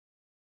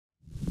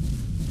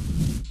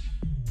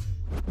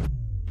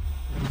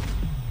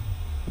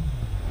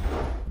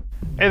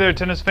Hey there,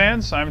 tennis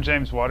fans. I'm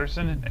James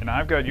Watterson, and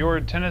I've got your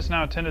Tennis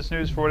Now tennis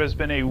news for what has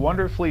been a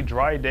wonderfully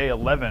dry day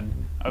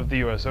 11 of the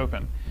US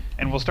Open.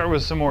 And we'll start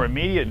with some more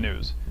immediate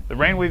news. The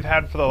rain we've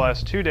had for the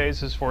last 2 days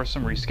has forced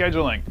some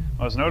rescheduling.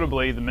 Most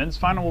notably, the men's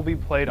final will be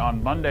played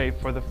on Monday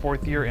for the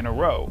 4th year in a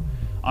row.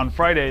 On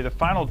Friday, the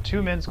final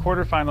 2 men's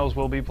quarterfinals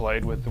will be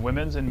played, with the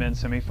women's and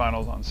men's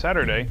semifinals on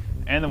Saturday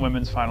and the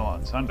women's final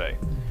on Sunday.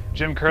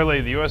 Jim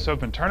Curley, the US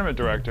Open tournament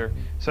director,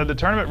 said the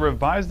tournament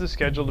revised the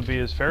schedule to be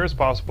as fair as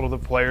possible to the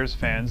players,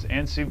 fans,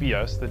 and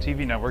CBS, the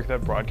TV network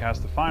that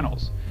broadcast the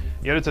finals.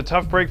 Yet it's a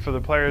tough break for the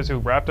players who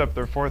wrapped up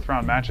their 4th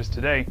round matches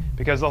today,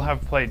 because they'll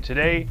have played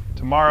today,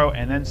 tomorrow,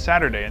 and then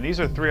Saturday, and these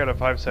are 3 out of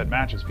 5 set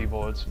matches,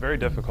 people. It's very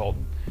difficult.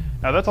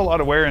 Now that's a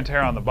lot of wear and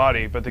tear on the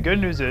body, but the good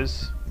news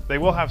is they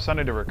will have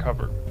Sunday to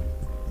recover.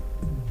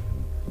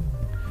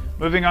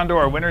 Moving on to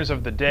our winners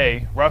of the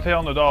day,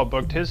 Rafael Nadal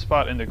booked his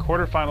spot in the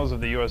quarterfinals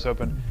of the US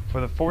Open for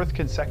the 4th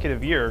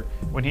consecutive year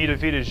when he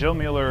defeated Gilles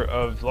Muller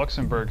of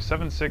Luxembourg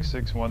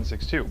 7-6, 6-1,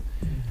 6-2.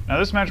 Now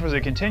this match was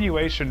a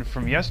continuation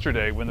from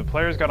yesterday when the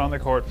players got on the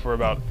court for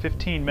about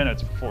 15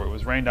 minutes before it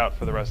was rained out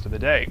for the rest of the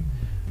day.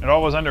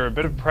 Nadal was under a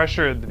bit of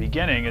pressure at the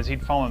beginning as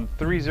he'd fallen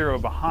 3-0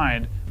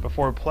 behind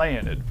before play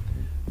ended.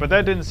 But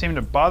that didn't seem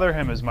to bother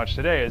him as much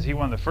today, as he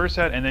won the first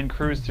set and then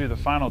cruised through the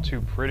final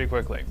 2 pretty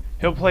quickly.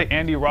 He'll play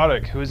Andy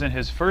Roddick, who is in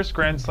his first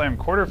Grand Slam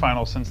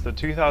quarterfinal since the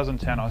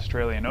 2010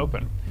 Australian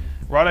Open.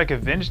 Roddick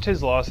avenged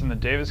his loss in the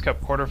Davis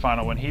Cup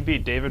quarterfinal when he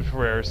beat David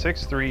Ferrer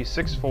 6-3,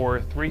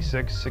 6-4,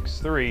 3-6,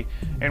 6-3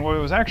 in what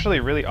was actually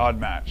a really odd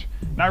match.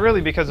 Not really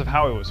because of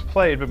how it was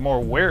played, but more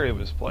where it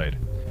was played.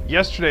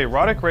 Yesterday,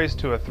 Roddick raced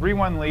to a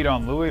 3-1 lead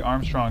on Louis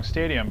Armstrong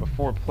Stadium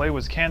before play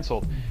was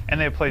cancelled,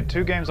 and they played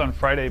 2 games on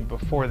Friday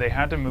before they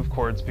had to move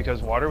courts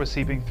because water was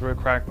seeping through a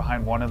crack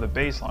behind one of the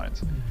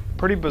baselines.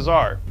 Pretty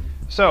bizarre.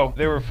 So,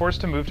 they were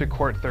forced to move to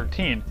court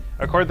 13,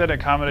 a court that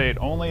accommodated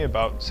only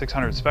about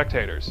 600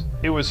 spectators.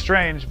 It was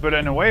strange, but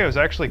in a way it was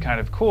actually kind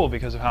of cool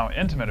because of how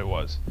intimate it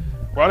was.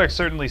 Roddick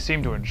certainly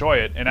seemed to enjoy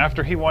it, and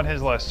after he won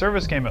his last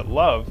service game at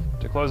Love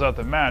to close out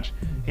the match,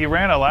 he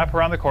ran a lap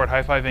around the court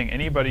high-fiving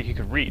anybody he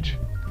could reach.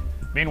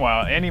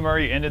 Meanwhile, Andy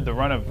Murray ended the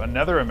run of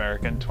another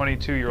American,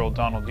 22-year-old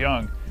Donald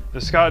Young.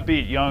 The Scot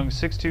beat Young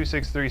 6-2,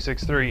 6-3,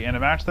 6-3 in a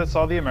match that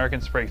saw the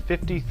American spray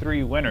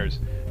 53 winners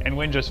and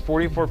win just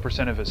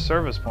 44% of his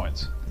service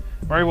points.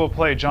 Murray will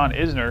play John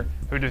Isner,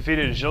 who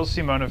defeated Gilles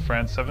Simon of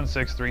France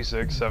 7-6,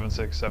 3-6,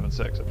 7-6,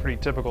 7-6, a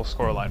pretty typical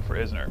scoreline for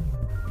Isner.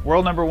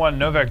 World number 1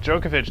 Novak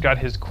Djokovic got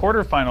his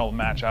quarterfinal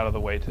match out of the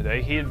way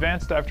today. He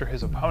advanced after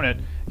his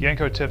opponent,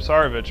 Janko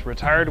Tipsarevic,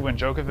 retired when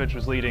Djokovic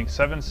was leading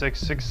 7-6,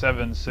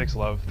 6-7,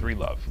 6-love,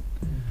 3-love.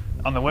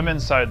 On the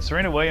women's side,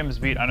 Serena Williams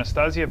beat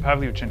Anastasia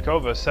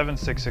Pavlyuchenkova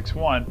 7-6,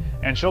 6-1,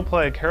 and she'll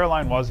play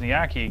Caroline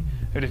Wozniacki,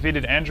 who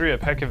defeated Andrea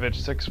Petkovic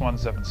 6-1,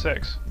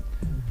 7-6.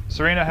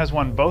 Serena has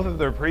won both of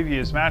their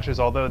previous matches,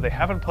 although they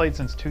haven't played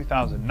since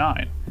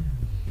 2009.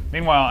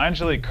 Meanwhile,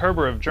 Angelique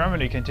Kerber of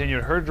Germany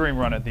continued her dream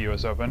run at the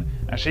US Open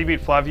as she beat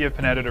Flavia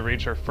Pennetta to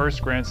reach her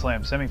first Grand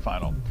Slam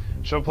semifinal.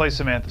 She'll play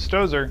Samantha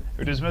Stosur,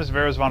 who dismissed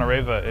Vera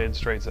Zvonareva in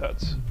straight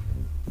sets.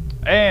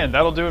 And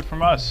that'll do it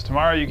from us.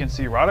 Tomorrow you can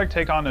see Roddick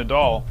take on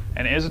Nadal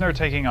and Isner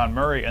taking on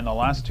Murray in the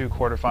last 2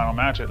 quarterfinal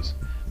matches.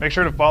 Make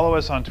sure to follow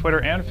us on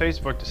Twitter and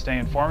Facebook to stay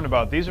informed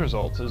about these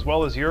results, as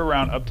well as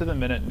year-round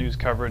up-to-the-minute news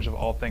coverage of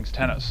all things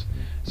tennis.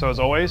 So as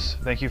always,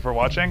 thank you for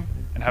watching,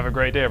 and have a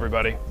great day,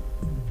 everybody.